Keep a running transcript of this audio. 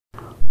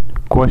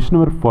Question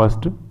number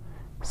first,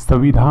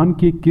 संविधान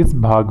के किस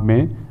भाग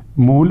में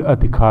मूल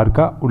अधिकार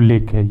का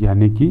उल्लेख है,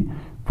 यानी कि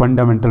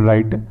फंडामेंटल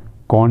राइट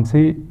कौन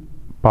से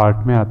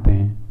पार्ट में आते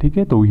हैं। ठीक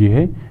है, तो ये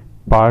है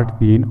पार्ट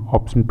 3,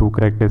 ऑप्शन 2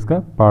 करेक्ट है इसका,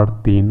 पार्ट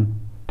 3।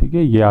 ठीक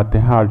है, ये आते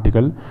हैं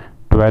आर्टिकल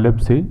 12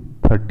 से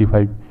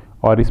 35,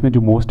 और इसमें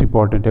जो मोस्ट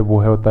इंपॉर्टेंट है वो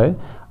है होता है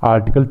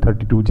आर्टिकल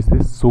 32,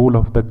 जिसे सोल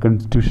ऑफ द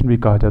कॉन्स्टिट्यूशन भी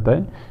कहा जाता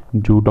है,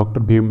 जो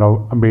डॉक्टर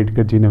भीमराव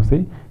अंबेडकर जी ने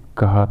उसे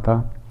कहा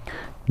था।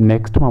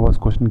 नेक्स्ट हमारे पास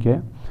क्वेश्चन क्या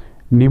है,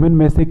 निम्न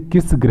में से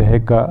किस ग्रह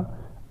का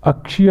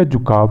अक्षीय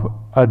झुकाव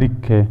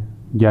अधिक है,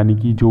 यानी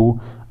कि जो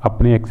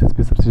अपने एक्सिस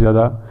पे सबसे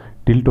ज़्यादा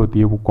टिल्ट होती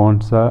है वो कौन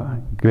सा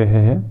ग्रह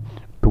है,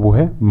 तो वो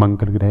है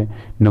मंगल ग्रह।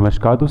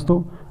 नमस्कार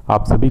दोस्तों,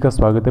 आप सभी का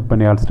स्वागत है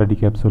पनियाल स्टडी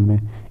कैप्सूल में।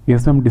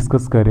 इसमें हम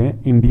डिस्कस कर रहे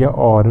हैं इंडिया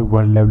और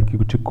वर्ल्ड लेवल के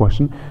कुछ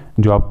क्वेश्चन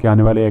जो आपके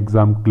आने वाले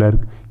एग्जाम,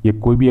 क्लर्क या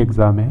कोई भी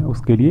एग्ज़ाम है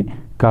उसके लिए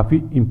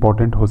काफ़ी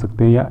इंपॉर्टेंट हो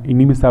सकते हैं, या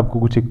इन्हीं में से आपको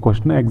कुछ एक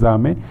क्वेश्चन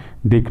एग्जाम में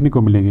देखने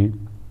को मिलेंगे।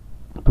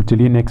 तो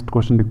चलिए नेक्स्ट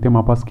क्वेश्चन देखते हैं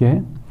हमारे पास क्या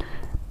है।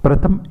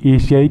 प्रथम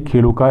एशियाई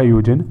खेलों का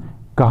आयोजन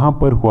कहाँ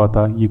पर हुआ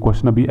था, ये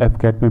क्वेश्चन अभी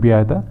FCAT में भी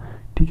आया था।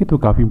 ठीक है, तो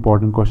काफ़ी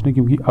इंपॉर्टेंट क्वेश्चन है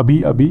क्योंकि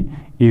अभी अभी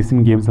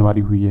एशियन गेम्स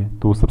हमारी हुई है।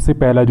 तो सबसे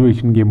पहला जो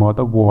एशियन गेम हुआ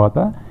था वो हुआ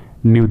था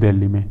न्यू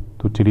दिल्ली में।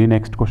 तो चलिए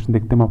नेक्स्ट क्वेश्चन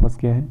देखते हैं हमारे पास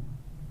क्या है।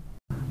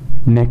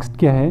 नेक्स्ट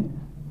क्या है,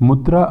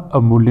 मुद्रा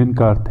अवमूल्यन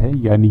का अर्थ है,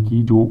 यानी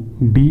कि जो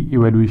डी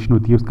इवेल्युएशन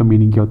होती है उसका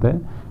मीनिंग क्या होता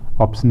है।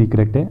 ऑप्शन ए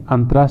करेक्ट है,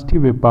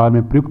 अंतर्राष्ट्रीय व्यापार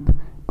में प्रयुक्त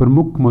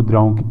प्रमुख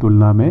मुद्राओं की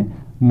तुलना में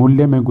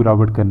मूल्य में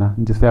गिरावट करना।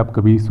 जैसे आप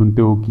कभी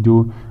सुनते हो कि जो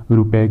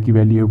रुपए की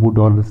वैल्यू है वो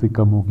डॉलर से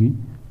कम होगी।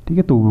 ठीक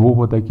है, तो वो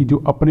होता है कि जो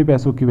अपने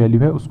पैसों की वैल्यू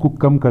है उसको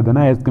कम कर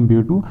देना एज़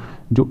कम्पेयर टू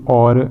जो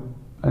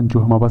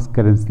हमारे पास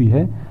करेंसी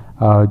है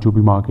जो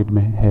भी मार्केट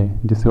में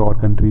है, जैसे और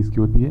कंट्रीज़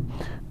की होती है,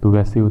 तो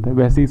वैसे होता है।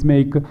 वैसे इसमें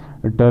एक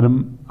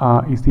टर्म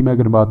इसी में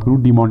अगर बात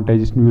करूँ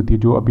डिमोनेटाइजेशन भी होती है,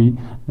 जो अभी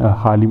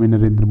हाल ही में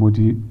नरेंद्र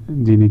मोदी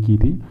जी ने की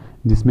थी,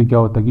 जिसमें क्या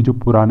होता है कि जो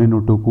पुराने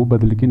नोटों को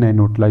बदल के नए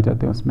नोट लाए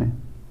जाते हैं उसमें।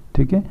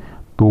 ठीक है,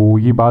 तो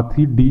ये बात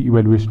थी डी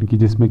इवेल्युएशन की,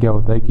 जिसमें क्या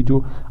होता है कि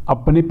जो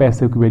अपने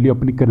पैसे की वैल्यू,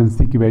 अपनी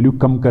करेंसी की वैल्यू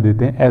कम कर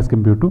देते हैं as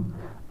compare to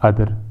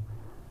other.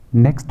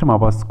 Next हमारे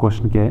पास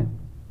क्वेश्चन क्या है,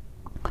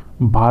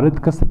 भारत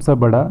का सबसे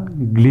बड़ा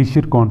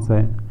ग्लेशियर कौन सा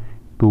है।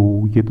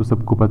 तो ये तो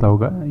सबको पता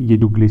होगा, ये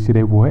जो ग्लेशियर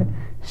है वो है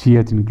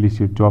सियाचिन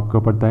ग्लेशियर, जो आपका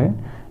पड़ता है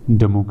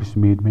जम्मू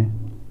कश्मीर में।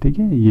 ठीक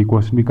है, ये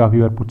क्वेश्चन भी काफ़ी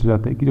बार पूछा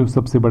जाता है कि जो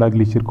सबसे बड़ा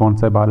ग्लेशियर कौन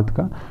सा है भारत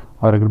का।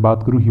 और अगर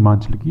बात करूँ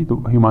हिमाचल की, तो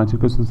हिमाचल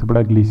का सबसे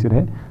बड़ा ग्लेशियर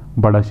है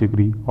बड़ा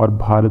शिकरी, और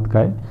भारत का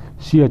है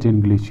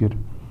सियाचिन ग्लेशियर।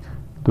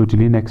 तो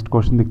चलिए नेक्स्ट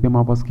क्वेश्चन देखते हैं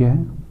हमारे पास क्या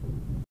है।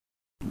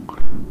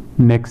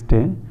 नेक्स्ट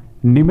है,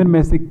 निम्न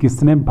में से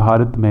किसने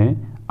भारत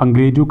में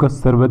अंग्रेजों का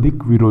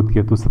सर्वाधिक विरोध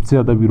किया। तो सबसे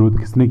ज़्यादा विरोध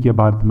किसने किया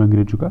भारत में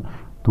अंग्रेजों का,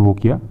 तो वो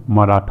किया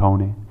मराठाओं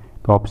ने।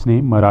 तो ऑप्शन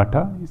ए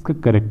मराठा इसका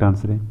करेक्ट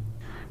आंसर है।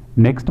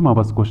 नेक्स्ट हमारे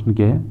पास क्वेश्चन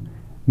क्या है,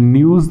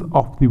 न्यूज़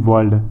ऑफ द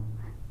वर्ल्ड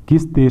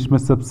किस देश में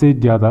सबसे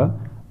ज़्यादा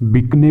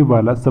बिकने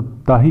वाला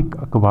साप्ताहिक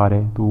अखबार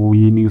है। तो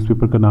ये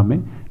न्यूज़पेपर का नाम है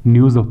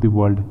न्यूज़ ऑफ द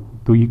वर्ल्ड।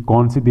 तो ये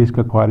कौन से देश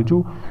का अखबार है जो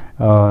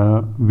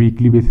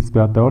वीकली बेसिस पे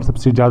आता है और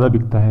सबसे ज़्यादा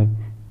बिकता है,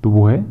 तो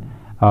वो है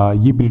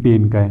ये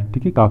ब्रिटेन का है।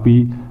 ठीक है, काफ़ी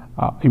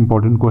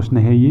इम्पोर्टेंट क्वेश्चन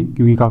है ये,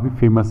 क्योंकि काफ़ी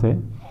फेमस है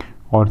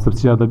और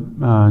सबसे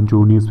ज़्यादा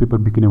जो न्यूज़पेपर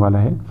बिकने वाला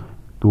है,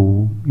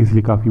 तो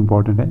इसलिए काफ़ी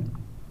इम्पोर्टेंट है।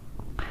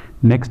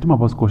 नेक्स्ट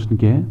हमारे पास क्वेश्चन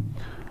क्या है,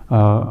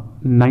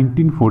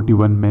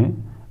 1941 में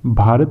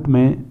भारत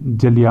में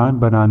जलयान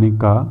बनाने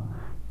का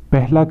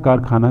पहला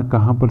कारखाना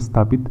कहाँ पर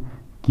स्थापित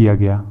किया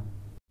गया।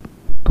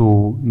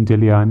 तो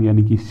जलयान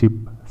यानी कि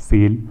शिप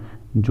सेल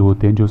जो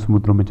होते हैं जो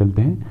समुद्रों में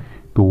चलते हैं,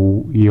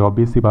 तो ये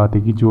ऑब्वियस सी बात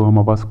है कि जो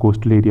हमारे पास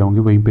कोस्टल एरिया होंगे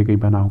वहीं पे कहीं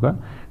बना होगा।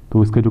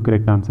 तो इसका जो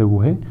करेक्ट आंसर वो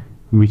है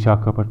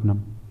विशाखापट्टनम।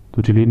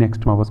 तो चलिए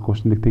नेक्स्ट हमारे पास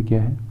क्वेश्चन देखते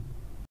क्या है।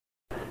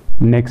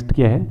 नेक्स्ट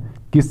क्या है,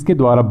 किसके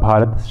द्वारा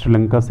भारत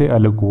श्रीलंका से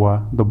अलग हुआ।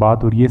 तो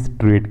बात हो रही है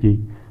स्ट्रेट की,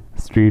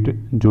 स्ट्रेट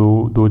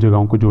जो दो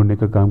जगहों को जोड़ने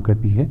का काम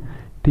करती है।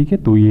 ठीक है,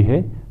 तो ये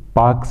है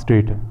पाक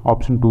स्ट्रेट।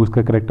 ऑप्शन 2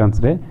 इसका करेक्ट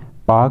आंसर है।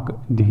 पाक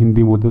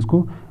हिंदी में बोलते हैं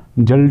उसको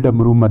जल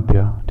डमरू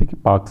मध्य। ठीक है,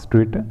 पाक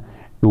स्ट्रेट।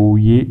 तो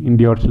ये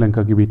इंडिया और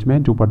श्रीलंका के बीच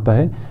में जो पड़ता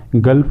है,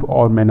 गल्फ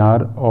और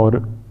मैनार और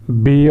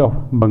बे ऑफ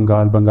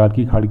बंगाल, बंगाल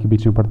की खाड़ी के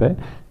बीच में पड़ता है,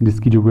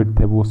 जिसकी जो विड्थ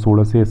है वो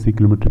 16 से 80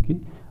 किलोमीटर के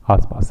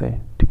आसपास है।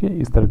 ठीक है,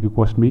 इस तरह के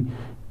क्वेश्चन भी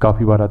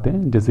काफ़ी बार आते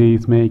हैं। जैसे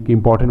इसमें एक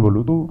इम्पॉर्टेंट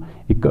बोलूँ तो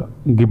एक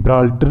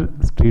गिब्राल्टर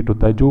स्ट्रेट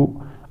होता है जो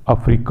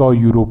अफ्रीका और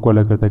यूरोप को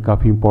अलग करता है,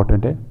 काफ़ी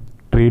इंपॉर्टेंट है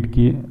ट्रेड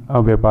की,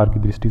 व्यापार की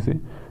दृष्टि से।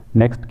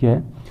 नेक्स्ट क्या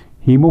है,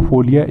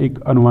 हीमोफोलिया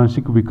एक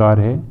आनुवंशिक विकार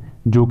है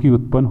जो कि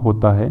उत्पन्न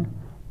होता है।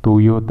 तो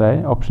ये होता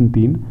है ऑप्शन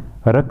 3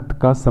 रक्त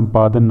का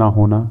संपादन ना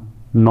होना,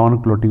 नॉन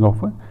क्लॉटिंग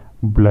ऑफ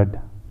ब्लड।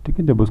 ठीक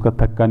है, जब उसका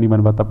थक्का नहीं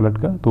बन पाता ब्लड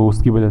का, तो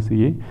उसकी वजह से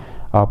ये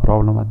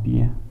प्रॉब्लम आती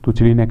है। तो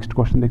चलिए नेक्स्ट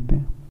क्वेश्चन देखते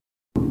हैं।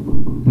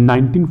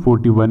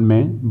 1941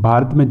 में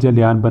भारत में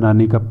जलयान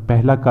बनाने का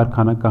पहला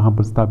कारखाना कहाँ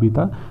पर स्थापित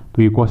था।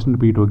 तो ये क्वेश्चन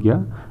रिपीट हो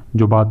गया,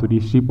 जो बात हो रही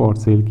है शिप और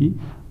सेल की,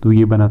 तो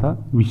ये बना था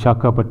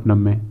विशाखापट्टनम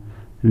में।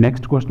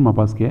 नेक्स्ट क्वेश्चन हमारे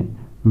पास क्या है,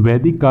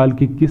 वैदिक काल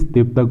के किस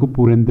देवता को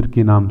पुरेंद्र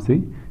के नाम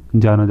से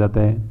जाना जाता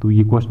है। तो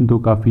ये क्वेश्चन तो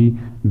काफ़ी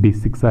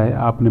बेसिक सा है,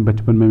 आपने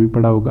बचपन में भी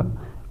पढ़ा होगा।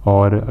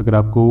 और अगर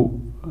आपको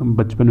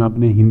बचपन में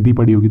आपने हिंदी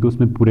पढ़ी होगी तो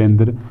उसमें पूरे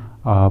अंदर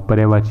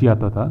पर्यायवाची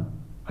आता था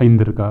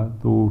इंद्र का,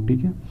 तो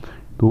ठीक है,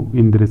 तो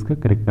इंद्र इसका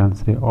करेक्ट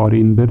आंसर है। और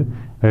इंद्र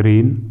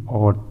रेन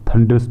और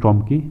थंडर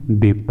स्टॉर्म के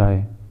देवता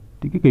है।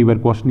 ठीक है, कई बार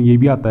क्वेश्चन ये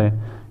भी आता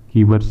है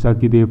कि वर्षा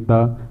के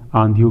देवता,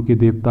 आंधियों के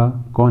देवता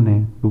कौन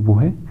है, तो वो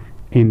है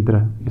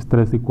इंद्र। इस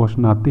तरह से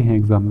क्वेश्चन आते हैं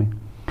एग्जाम में।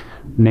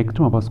 नेक्स्ट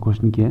हमारे पास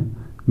क्वेश्चन क्या है,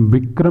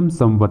 विक्रम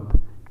संवत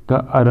का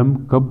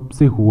आरंभ कब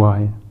से हुआ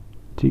है।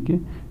 ठीक है,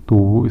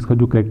 तो इसका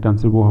जो करेक्ट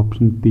आंसर वो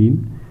ऑप्शन 3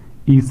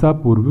 ईसा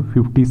पूर्व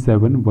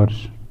 57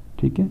 वर्ष।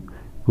 ठीक है,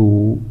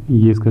 तो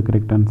ये इसका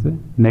करेक्ट आंसर।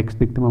 नेक्स्ट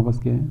देखते हैं हमारे पास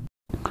क्या है।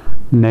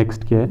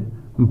 नेक्स्ट क्या है,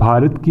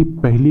 भारत की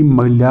पहली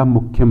महिला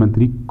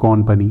मुख्यमंत्री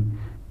कौन बनी।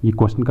 ये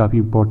क्वेश्चन काफ़ी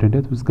इंपॉर्टेंट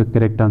है, तो इसका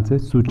करेक्ट आंसर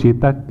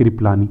सुचेता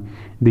कृपलानी।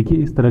 देखिए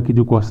इस तरह के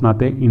जो क्वेश्चन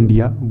आते हैं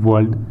इंडिया,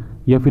 वर्ल्ड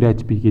या फिर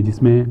एचपी के,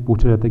 जिसमें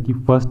पूछा जाता है कि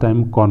फर्स्ट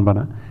टाइम कौन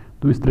बना,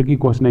 तो इस तरह के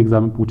क्वेश्चन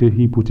एग्जाम में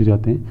पूछे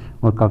जाते हैं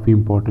और काफ़ी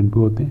इंपॉर्टेंट भी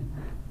होते हैं।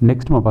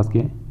 नेक्स्ट हमारे पास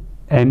क्या है,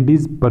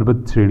 एंडीज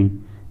पर्वत श्रेणी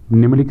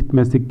निम्नलिखित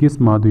में से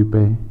किस महाद्वीप पे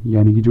है,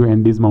 यानी कि जो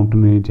एंडीज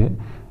माउंटेन रेंज है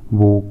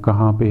वो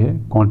कहाँ पे है,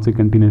 कौन से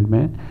कंटिनेंट में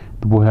है,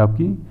 तो वो है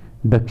आपकी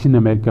दक्षिण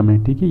अमेरिका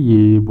में। ठीक है,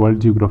 ये वर्ल्ड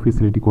जियोग्राफी से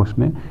रिलेटेड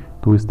क्वेश्चन है,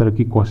 तो इस तरह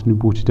के क्वेश्चन भी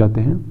पूछे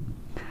जाते हैं।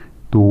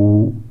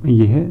 तो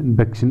ये है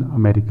दक्षिण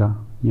अमेरिका,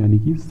 यानी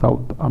कि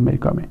साउथ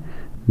अमेरिका में।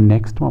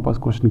 नेक्स्ट हमारे पास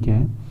क्वेश्चन क्या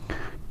है,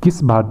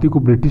 किस भारतीय को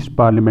ब्रिटिश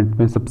पार्लियामेंट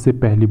में सबसे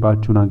पहली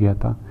बार चुना गया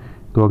था।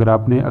 तो अगर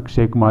आपने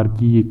अक्षय कुमार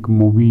की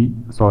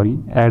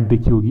एक ऐड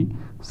देखी होगी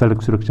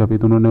सड़क सुरक्षा पे,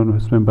 तो उन्होंने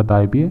उसमें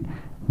बताया भी है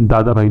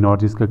दादा भाई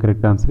नौरोजी इसका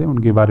करेक्ट आंसर है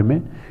उनके बारे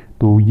में।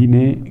 तो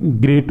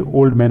इन्हें great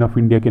old man of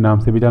India के नाम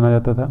से भी जाना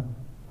जाता था,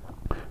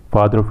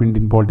 फादर ऑफ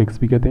इंडियन पॉलिटिक्स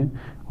भी कहते हैं,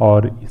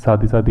 और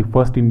साथ ही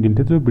फर्स्ट इंडियन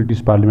थे जो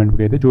ब्रिटिश पार्लियामेंट में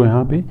गए थे, जो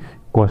यहाँ पे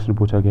क्वेश्चन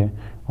पूछा गया है।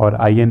 और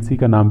आईएनसी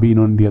का नाम भी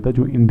इन्होंने दिया था,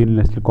 जो इंडियन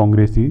नेशनल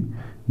कांग्रेस थी,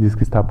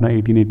 जिसकी स्थापना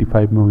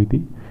 1885 में हुई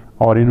थी।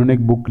 और इन्होंने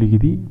एक बुक लिखी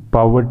थी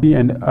poverty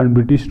and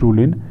un-British rule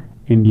in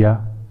India,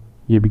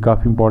 ये भी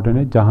काफ़ी इंपॉर्टेंट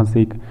है, जहाँ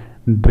से एक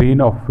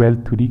ड्रेन ऑफ वेल्थ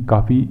थ्योरी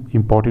काफ़ी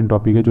इंपॉर्टेंट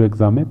टॉपिक है जो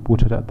एग्जाम में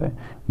पूछा जाता है,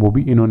 वो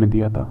भी इन्होंने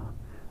दिया था।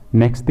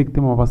 नेक्स्ट देखते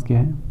हैं हमारे पास क्या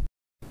है।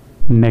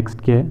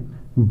 नेक्स्ट क्या है,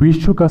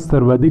 विश्व का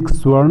सर्वाधिक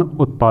स्वर्ण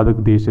उत्पादक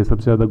देश है,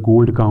 सबसे ज़्यादा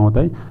गोल्ड कहाँ होता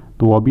है,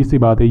 तो अभी से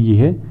बात है ये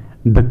है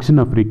दक्षिण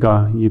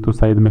अफ्रीका। ये तो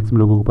शायद मैक्सिमम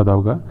लोगों को पता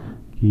होगा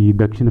कि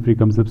दक्षिण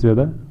अफ्रीका में सबसे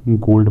ज़्यादा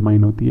गोल्ड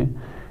माइन होती है।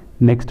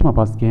 नेक्स्ट हमारे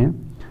पास क्या है,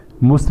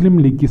 मुस्लिम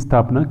लीग की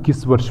स्थापना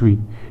किस वर्ष हुई।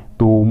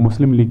 तो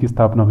मुस्लिम लीग की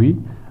स्थापना हुई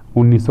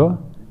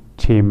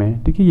 1906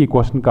 में। ठीक है, ये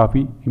क्वेश्चन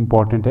काफ़ी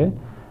इंपॉर्टेंट है।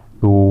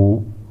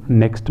 तो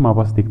नेक्स्ट हमारे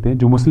पास देखते हैं,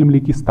 जो मुस्लिम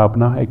लीग की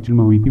स्थापना एक्चुअल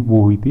में हुई थी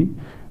वो हुई थी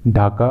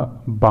ढाका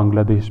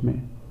बांग्लादेश में।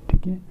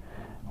 ठीक है,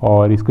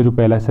 और इसका जो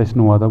पहला सेशन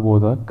हुआ था वो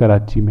था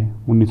कराची में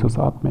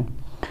 1907 में।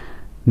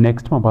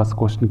 नेक्स्ट हमारे पास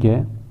क्वेश्चन क्या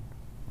है,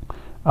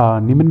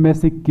 निम्न में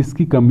से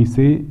किसकी कमी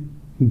से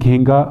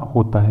घेंगा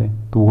होता है,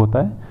 तो वो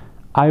होता है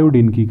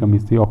आयोडीन की कमी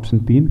से। ऑप्शन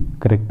 3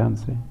 करेक्ट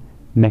आंसर है।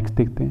 नेक्स्ट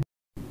देखते हैं।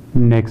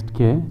 नेक्स्ट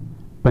क्या है,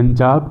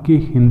 पंजाब के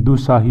हिंदू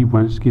शाही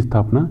वंश की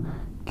स्थापना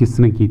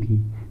किसने की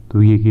थी,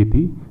 तो ये की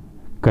थी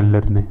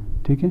कल्लर ने।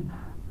 ठीक है,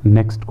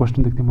 नेक्स्ट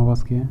क्वेश्चन देखते हैं हमारे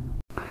पास क्या है।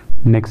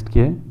 नेक्स्ट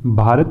क्या है,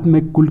 भारत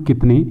में कुल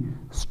कितने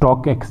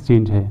स्टॉक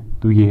एक्सचेंज है,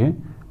 तो ये है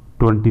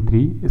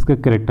 23, इसका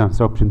करेक्ट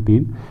आंसर ऑप्शन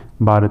 3,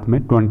 भारत में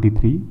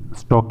 23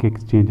 स्टॉक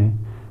एक्सचेंज है।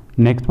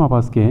 नेक्स्ट हमारे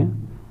पास क्या है,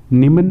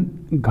 निम्न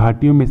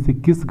घाटियों में से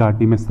किस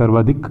घाटी में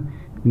सर्वाधिक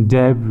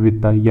जैव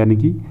विविधता यानी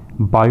कि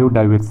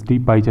बायोडाइवर्सिटी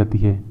पाई जाती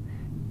है,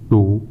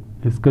 तो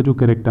इसका जो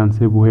करेक्ट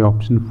आंसर है वो है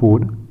ऑप्शन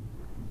 4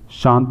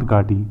 शांत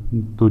घाटी।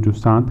 तो जो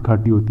शांत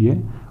घाटी होती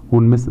है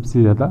उनमें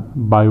सबसे ज़्यादा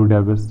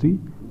बायोडाइवर्सिटी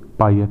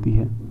पाई जाती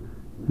है।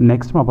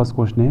 नेक्स्ट हमारे पास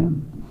क्वेश्चन है,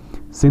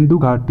 सिंधु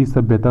घाटी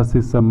सभ्यता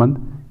से संबंध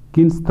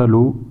किन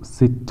स्थलों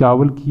से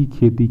चावल की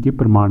खेती के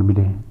प्रमाण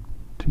मिले हैं।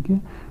 ठीक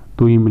है,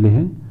 तो ये मिले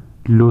हैं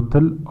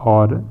लोथल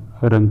और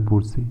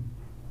रंगपुर से,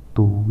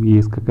 तो ये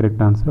इसका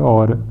करेक्ट आंसर है।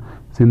 और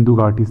सिंधु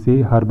घाटी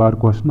से हर बार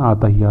क्वेश्चन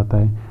आता ही आता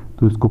है,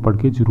 तो इसको पढ़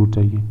के जरूर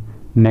चाहिए।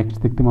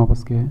 नेक्स्ट देखते हैं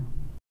वापस क्या है,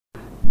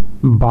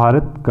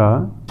 भारत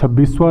का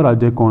 26वां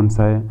राज्य कौन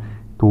सा है,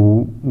 तो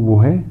वो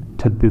है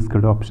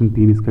छत्तीसगढ़। ऑप्शन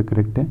 3 इसका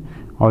करेक्ट है।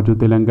 और जो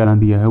तेलंगाना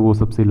दिया है वो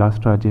सबसे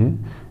लास्ट राज्य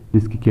है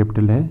जिसकी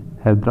कैपिटल है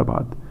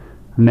हैदराबाद।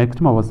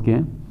 नेक्स्ट वापस क्या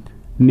है,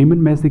 निम्न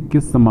में से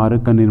किस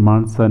स्मारक का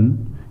निर्माण सन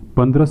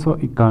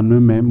 1591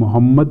 में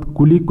मोहम्मद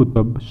कुली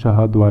कुतुब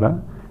शाह द्वारा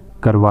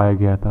करवाया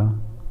गया था।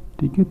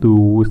 ठीक है,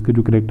 तो इसका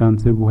जो करेक्ट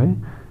आंसर वो है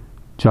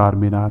चार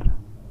मीनार।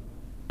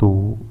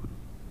 तो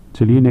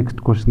चलिए नेक्स्ट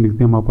क्वेश्चन देखते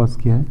हैं हमारे पास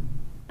क्या है।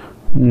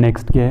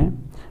 नेक्स्ट क्या है,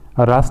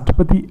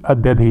 राष्ट्रपति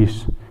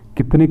अध्यादेश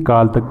कितने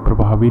काल तक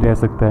प्रभावी रह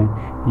सकता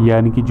है,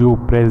 यानी कि जो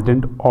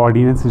प्रेसिडेंट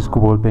ऑर्डिनेंस जिसको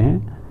बोलते हैं,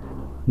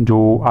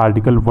 जो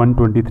आर्टिकल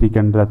 123 के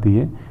अंदर आती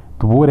है,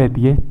 तो वो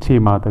रहती है 6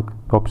 माह तक।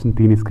 तो ऑप्शन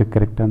 3 इसका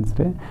करेक्ट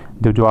आंसर है।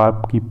 जब जो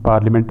आपकी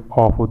पार्लियामेंट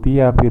ऑफ होती है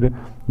या फिर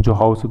जो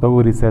हाउस होता है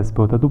वो रिसेस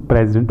पे होता है, तो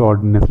प्रेसिडेंट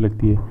ऑर्डिनेंस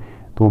लगती है,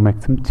 तो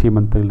मैक्सिमम 6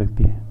 मंथ तक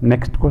लगती है।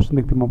 नेक्स्ट क्वेश्चन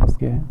देखते हैं वापस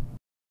क्या है,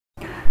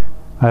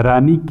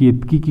 रानी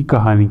केतकी की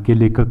कहानी के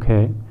लेखक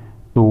है,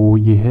 तो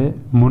ये है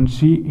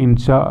मुंशी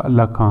इंशा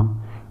अल्लाह खां।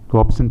 तो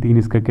ऑप्शन 3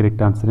 इसका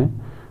करेक्ट आंसर है।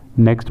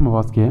 नेक्स्ट हमारे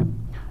पास क्या है,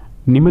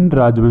 निम्न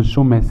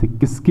राजवंशों में से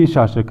किसके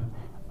शासक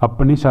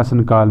अपने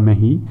शासनकाल में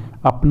ही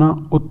अपना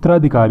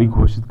उत्तराधिकारी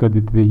घोषित कर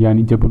देते थे,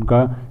 यानी जब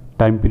उनका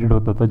टाइम पीरियड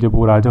होता था, जब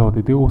वो राजा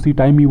होते थे, उसी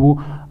टाइम ही वो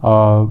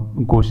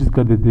घोषित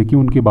कर देते थे कि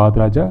उनके बाद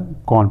राजा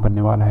कौन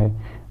बनने वाला है।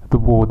 तो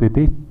वो होते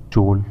थे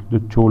चोल। जो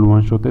चोल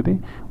वंश होते थे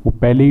वो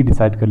पहले ही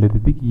डिसाइड कर लेते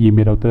थे कि ये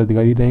मेरा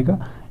उत्तराधिकारी रहेगा,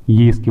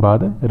 ये इसके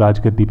बाद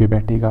राजगद्दी पे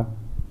बैठेगा।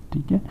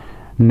 ठीक है।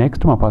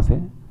 नेक्स्ट हमारे पास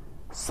है,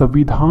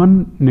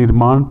 संविधान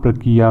निर्माण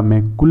प्रक्रिया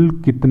में कुल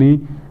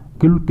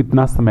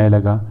कितना समय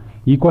लगा।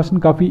 ये क्वेश्चन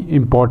काफ़ी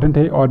इंपॉर्टेंट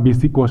है और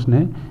बेसिक क्वेश्चन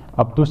है।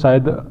 अब तो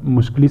शायद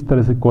मुश्किल इस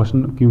तरह से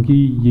क्वेश्चन, क्योंकि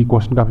ये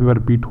क्वेश्चन काफ़ी बार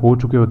रिपीट हो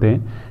चुके होते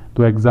हैं,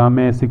 तो एग्ज़ाम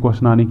में ऐसे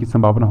क्वेश्चन आने की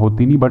संभावना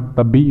होती नहीं, बट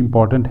तब भी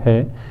इम्पॉर्टेंट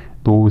है।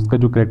 तो इसका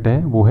जो करेक्ट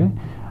है वो है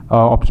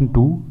ऑप्शन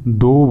 2,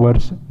 2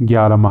 वर्ष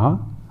 11 माह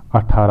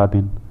 18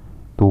 दिन।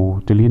 तो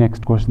चलिए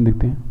नेक्स्ट क्वेश्चन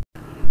देखते हैं।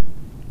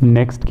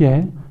 नेक्स्ट क्या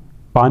है,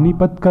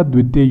 पानीपत का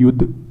द्वितीय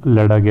युद्ध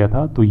लड़ा गया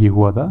था, तो ये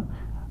हुआ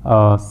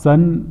था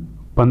सन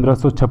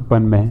 1556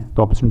 में।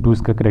 तो ऑप्शन 2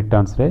 इसका करेक्ट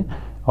आंसर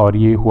है। और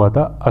ये हुआ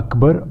था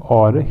अकबर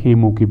और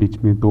हेमू के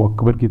बीच में। तो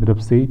अकबर की तरफ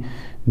से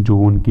जो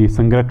उनके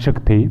संरक्षक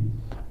थे,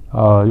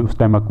 उस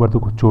टाइम अकबर तो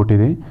कुछ छोटे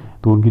थे,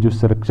 तो उनके जो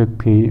संरक्षक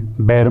थे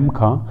बैरम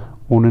खां,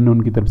 उन्होंने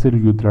उनकी तरफ से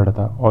युद्ध लड़ा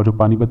था। और जो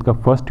पानीपत का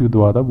फर्स्ट युद्ध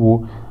हुआ था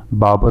वो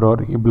बाबर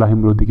और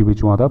इब्राहिम लोदी के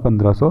बीच हुआ था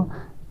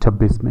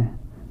 1526 में।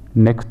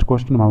 नेक्स्ट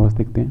क्वेश्चन हमारे पास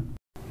देखते हैं।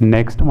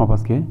 नेक्स्ट हमारे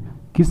पास क्या है,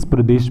 किस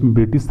प्रदेश में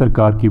ब्रिटिश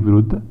सरकार के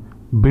विरुद्ध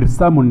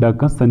बिरसा मुंडा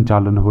का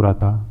संचालन हो रहा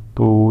था।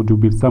 तो जो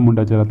बिरसा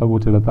मुंडा चला था वो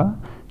चला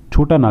था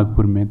छोटा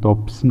नागपुर में। तो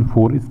ऑप्शन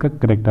 4 इसका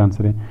करेक्ट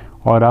आंसर है।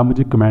 और आप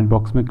मुझे कमेंट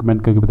बॉक्स में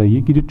कमेंट करके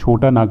बताइए कि जो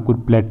छोटा नागपुर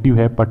प्लेट्यू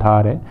है,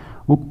 पठार है,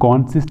 वो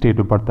कौन से स्टेट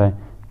में पड़ता है,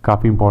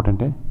 काफ़ी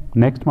इंपॉर्टेंट है।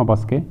 नेक्स्ट हमारे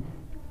पास क्या है,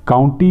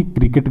 काउंटी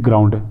क्रिकेट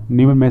ग्राउंड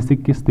निम्न में से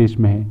किस देश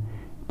में है।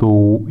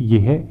 तो ये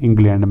है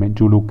इंग्लैंड में।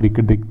 जो लोग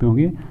क्रिकेट देखते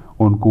होंगे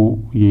उनको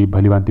ये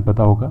भलीभांति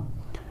पता होगा।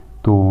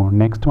 तो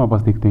नेक्स्ट हमारे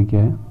पास देखते हैं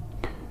क्या है,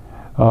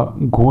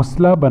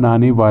 घोंसला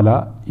बनाने वाला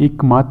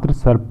एकमात्र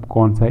सर्प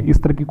कौन सा है।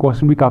 इस तरह के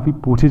क्वेश्चन भी काफ़ी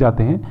पूछे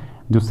जाते हैं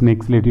जो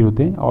स्नेक से रिलेटेड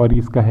होते हैं, और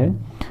इसका है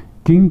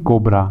किंग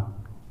कोबरा।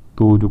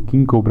 तो जो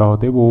किंग कोबरा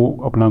होते हैं वो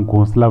अपना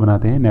घोंसला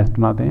बनाते हैं, नेस्ट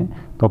बनाते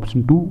हैं। तो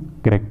ऑप्शन 2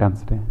 करेक्ट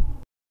आंसर है।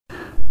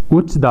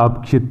 उच्च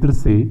दाब क्षेत्र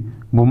से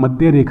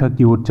भूमध्य रेखा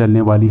की ओर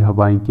चलने वाली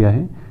हवाएं क्या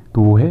है।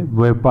 तो वो है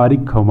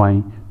व्यापारिक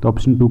हवाएं। तो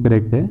ऑप्शन 2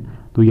 करेक्ट है।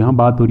 तो यहाँ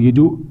बात हो रही है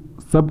जो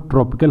सब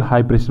ट्रॉपिकल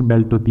हाई प्रेशर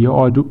बेल्ट होती है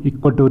और जो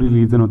इक्वाटोरियल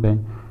रीजन होता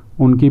है,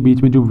 उनके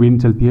बीच में जो विंड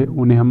चलती है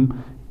उन्हें हम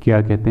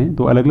क्या कहते हैं।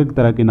 तो अलग अलग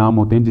तरह के नाम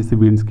होते हैं जैसे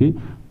विंड्स के।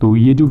 तो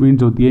ये जो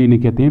विंड्स होती है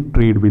इन्हें कहते हैं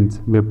ट्रेड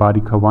विंड्स,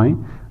 व्यापारिक हवाएं,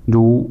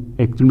 जो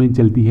एक्चुअल में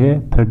चलती है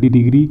 30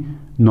 डिग्री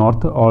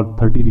नॉर्थ और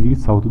 30 डिग्री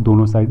साउथ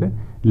दोनों साइड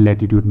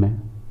लैटिट्यूड में।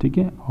 ठीक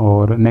है।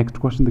 और नेक्स्ट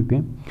क्वेश्चन देखते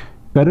हैं,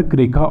 कर्क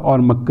रेखा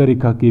और मकर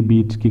रेखा के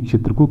बीच के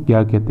क्षेत्र को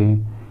क्या कहते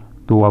हैं।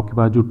 तो आपके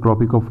पास जो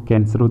ट्रॉपिक ऑफ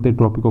कैंसर होते हैं,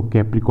 ट्रॉपिक ऑफ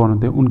कैप्रिकॉर्न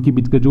होते हैं, उनके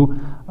बीच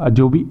का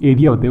जो भी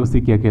एरिया होता है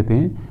उसे क्या कहते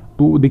हैं।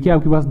 तो देखिए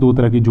आपके पास 2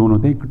 तरह के जोन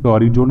होते हैं, एक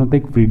टॉरिड जोन होता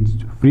है, एक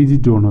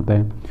फ्रीजिड जोन होता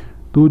है।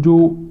 तो जो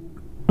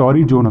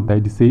टॉरिड जोन होता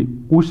है जिसे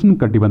उष्ण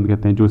कटिबंध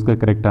कहते हैं, जो इसका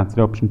करेक्ट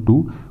आंसर है ऑप्शन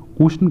 2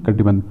 उष्ण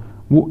कटिबंध,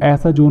 वो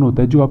ऐसा जोन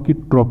होता है जो आपकी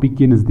ट्रॉपिक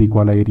के नज़दीक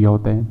वाला एरिया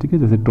होता है। ठीक है।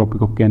 जैसे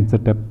tropic of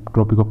cancer,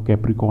 tropic of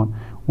Capricorn,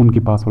 उनके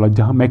पास वाला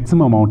जहाँ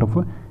मैक्सिमम अमाउंट ऑफ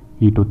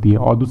हीट होती है।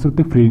 और दूसरे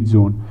होते हैं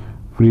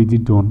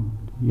फ्रीजिड जोन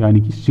यानी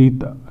कि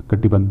शीत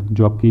कटिबंध,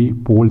 जो आपकी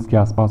पोल्स के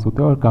आसपास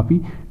होते हैं और काफ़ी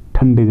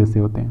ठंडे जैसे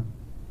होते हैं।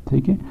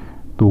 ठीक है।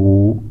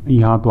 तो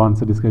यहाँ तो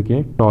आंसर इसका क्या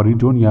है, टॉरिड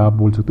जोन, या आप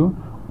बोल सकते हो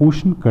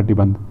उष्ण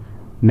कटिबंध।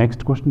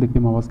 नेक्स्ट क्वेश्चन देखते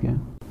हैं हमारे पास क्या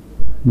है।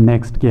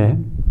 नेक्स्ट क्या है,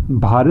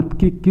 भारत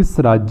के किस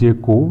राज्य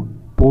को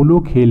पोलो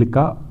खेल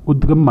का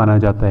उद्गम माना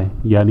जाता है।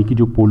 यानी कि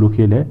जो पोलो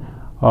खेल है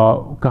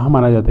कहाँ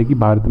माना जाता है कि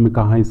भारत में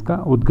कहाँ इसका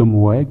उद्गम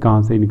हुआ है,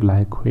 कहाँ से निकला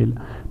है खेल।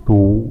 तो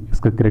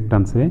इसका करेक्ट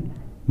आंसर है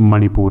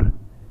मणिपुर।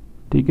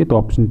 ठीक है। तो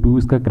ऑप्शन 2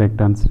 इसका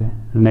करेक्ट आंसर है।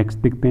 नेक्स्ट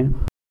देखते हैं।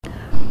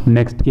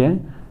 नेक्स्ट क्या है,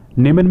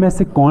 निम्न में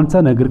से कौन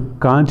सा नगर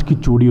कांच की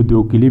चूड़ी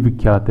उद्योग के लिए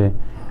विख्यात है।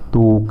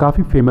 तो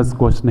काफ़ी फेमस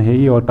क्वेश्चन है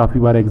ये और काफ़ी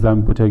बार एग्जाम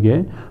में पूछा गया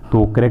है।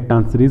 तो करेक्ट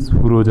आंसर इज़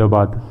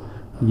फिरोजाबाद।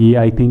 ये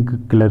आई थिंक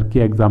क्लर्क के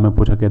एग्जाम में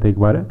पूछा गया था एक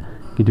बार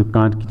कि जो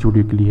कांच की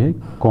चूड़ी के लिए है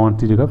कौन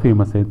सी जगह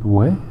फेमस है, तो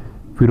वो है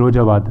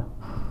फिरोजाबाद।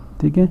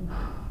 ठीक है।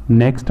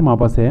 नेक्स्ट हमारे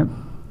पास है,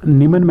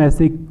 निम्न में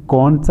से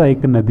कौन सा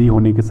एक नदी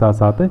होने के साथ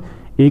साथ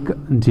एक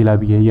जिला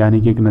भी है,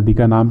 यानी कि एक नदी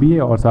का नाम भी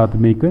है और साथ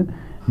में एक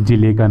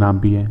जिले का नाम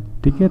भी है।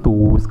 ठीक है।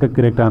 तो इसका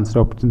करेक्ट आंसर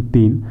ऑप्शन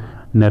 3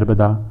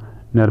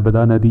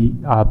 नर्मदा नदी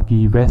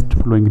आपकी वेस्ट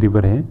फ्लोइंग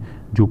रिवर है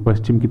जो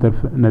पश्चिम की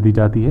तरफ नदी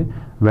जाती है।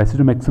 वैसे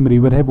जो मैक्सिमम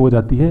रिवर है वो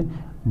जाती है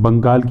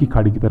बंगाल की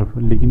खाड़ी की तरफ,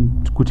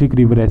 लेकिन कुछ एक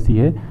रिवर ऐसी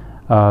है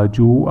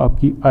जो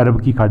आपकी अरब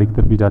की खाड़ी की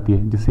तरफ भी जाती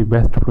है, जिसे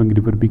वेस्ट फ्लोइंग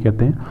रिवर भी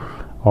कहते हैं।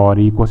 और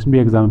ये क्वेश्चन भी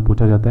एग्जाम में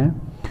पूछा जाता है।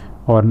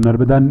 और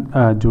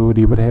नर्मदा जो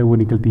रिवर है वो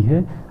निकलती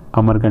है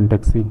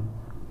अमरकंटक से।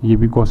 ये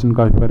भी क्वेश्चन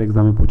काफ़ी बार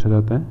एग्जाम में पूछा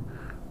जाता है।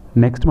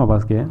 नेक्स्ट हमारे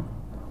पास क्या है,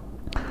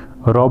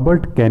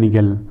 रॉबर्ट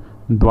कैनिगल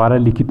द्वारा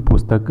लिखित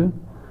पुस्तक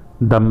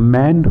the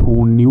man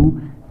who knew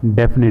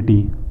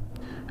definite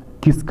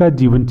किसका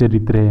जीवन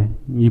चरित्र है।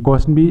 ये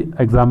क्वेश्चन भी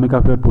एग्जाम में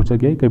काफ़ी बार पूछा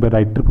गया है, कई बार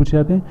राइटर पूछे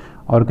जाते हैं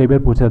और कई बार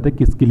पूछा जाता है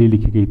किसके लिए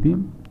लिखी गई थी।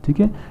 ठीक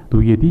है,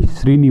 तो ये थी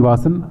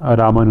श्रीनिवासन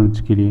रामानुज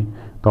के लिए।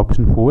 तो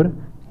ऑप्शन 4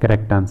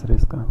 करेक्ट आंसर है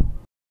इसका।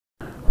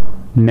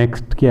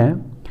 नेक्स्ट क्या है,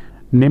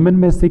 निम्न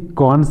में से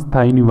कौन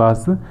स्थायी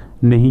निवास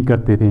नहीं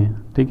करते थे।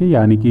 ठीक है,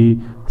 यानी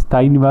कि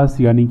स्थायी निवास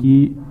यानी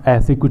कि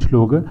ऐसे कुछ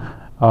लोग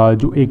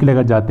जो एक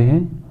जगह जाते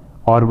हैं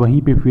और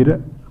वहीं पे फिर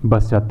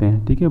बस जाते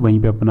हैं। ठीक है, वहीं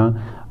पे अपना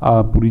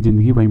पूरी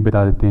ज़िंदगी वहीं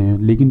बिता देते हैं।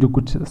 लेकिन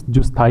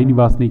जो स्थायी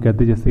निवास नहीं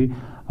करते, जैसे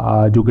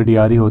जो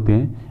गडियारे होते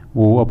हैं,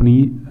 वो अपनी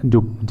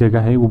जो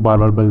जगह है वो बार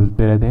बार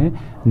बदलते रहते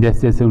हैं जैसे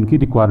जैसे उनकी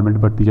रिक्वायरमेंट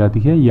बढ़ती जाती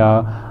है,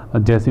 या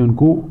जैसे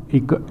उनको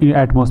एक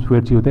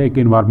एटमॉस्फेयर चाहिए होता है, एक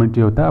इन्वायरमेंट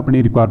चाहिए होता है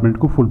अपनी रिक्वायरमेंट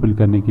को फुलफिल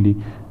करने के लिए।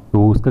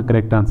 तो उसका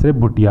करेक्ट आंसर है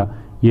भुटिया।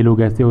 ये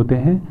लोग ऐसे होते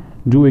हैं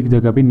जो एक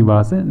जगह पे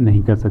निवास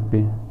नहीं कर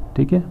सकते।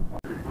 ठीक है,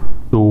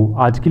 तो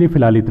आज के लिए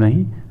फ़िलहाल इतना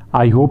ही।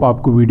 आई होप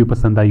आपको वीडियो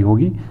पसंद आई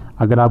होगी।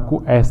 अगर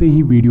आपको ऐसे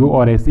ही वीडियो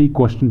और ऐसे ही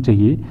क्वेश्चन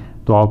चाहिए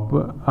तो आप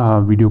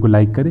वीडियो को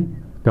लाइक करें,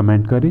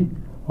 कमेंट करें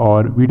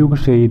और वीडियो को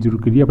शेयर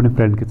जरूर करिए अपने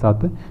फ्रेंड के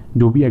साथ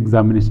जो भी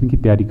एग्जामिनेशन की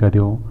तैयारी कर रहे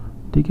हो।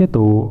 ठीक है,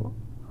 तो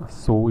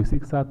इसी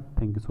के साथ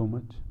थैंक यू सो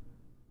मच।